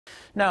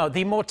Now,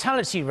 the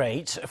mortality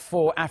rate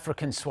for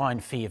African swine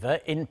fever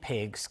in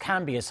pigs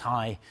can be as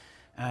high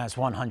as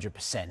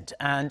 100%.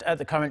 And at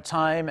the current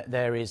time,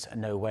 there is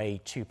no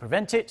way to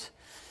prevent it,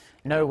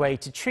 no way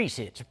to treat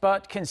it.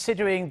 But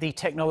considering the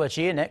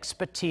technology and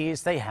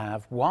expertise they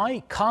have,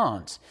 why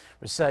can't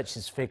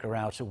researchers figure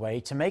out a way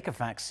to make a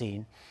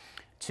vaccine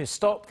to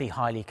stop the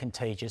highly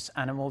contagious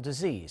animal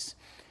disease?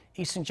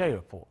 Seung-jae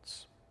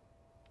reports.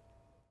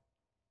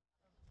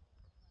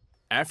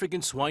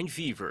 African swine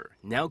fever,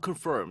 now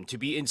confirmed to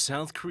be in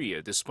South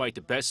Korea despite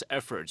the best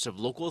efforts of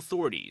local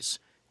authorities,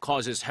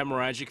 causes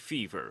hemorrhagic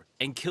fever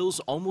and kills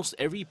almost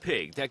every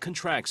pig that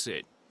contracts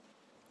it.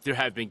 There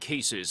have been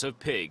cases of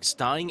pigs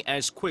dying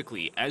as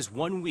quickly as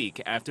 1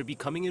 week after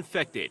becoming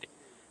infected.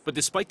 But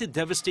despite the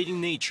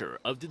devastating nature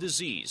of the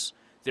disease,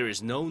 there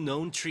is no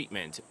known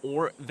treatment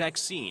or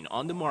vaccine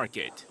on the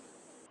market.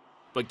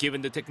 But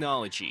given the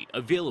technology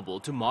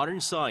available to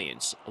modern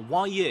science,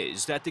 why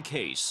is that the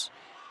case?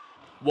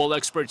 While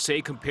experts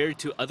say compared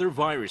to other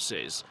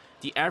viruses,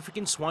 the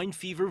African swine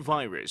fever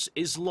virus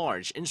is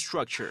large in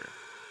structure.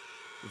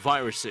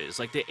 Viruses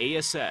like the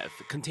ASF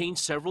contain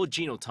several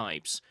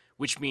genotypes,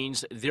 which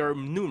means there are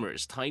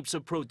numerous types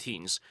of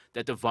proteins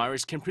that the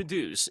virus can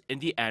produce in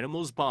the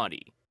animal's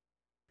body.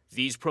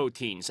 These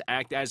proteins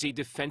act as a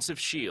defensive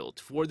shield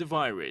for the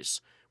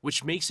virus,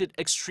 which makes it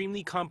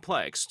extremely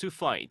complex to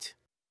fight.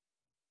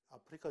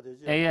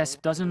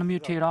 ASF doesn't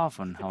mutate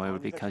often, however,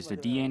 because the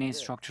DNA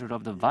structure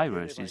of the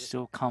virus is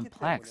so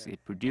complex,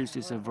 it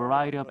produces a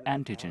variety of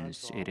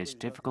antigens. It is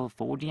difficult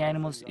for the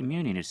animal's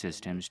immunity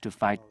systems to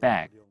fight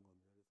back.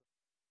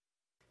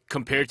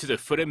 Compared to the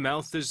foot and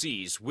mouth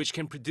disease, which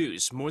can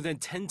produce more than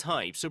 10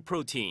 types of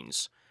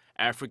proteins,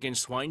 African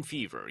swine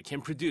fever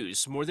can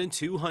produce more than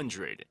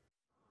 200.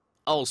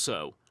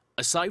 Also,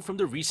 aside from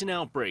the recent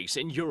outbreaks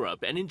in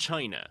Europe and in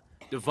China,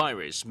 the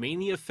virus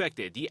mainly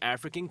affected the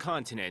African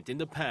continent in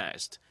the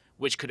past,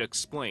 which could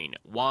explain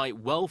why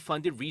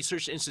well-funded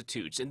research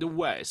institutes in the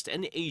West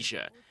and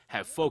Asia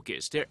have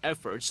focused their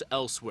efforts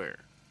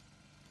elsewhere.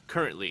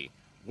 Currently,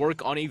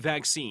 work on a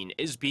vaccine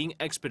is being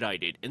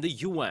expedited in the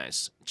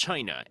US,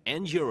 China,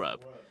 and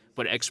Europe,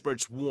 but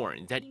experts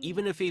warn that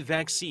even if a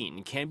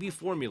vaccine can be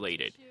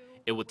formulated,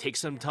 it will take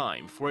some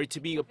time for it to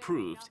be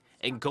approved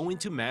and go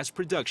into mass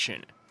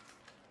production.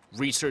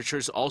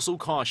 Researchers also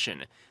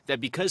caution that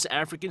because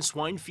African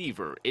swine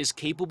fever is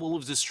capable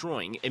of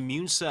destroying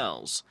immune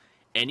cells,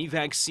 any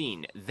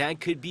vaccine that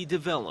could be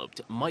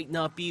developed might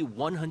not be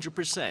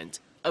 100%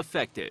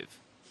 effective.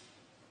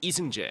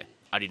 Seung-jae,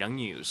 Arirang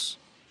News.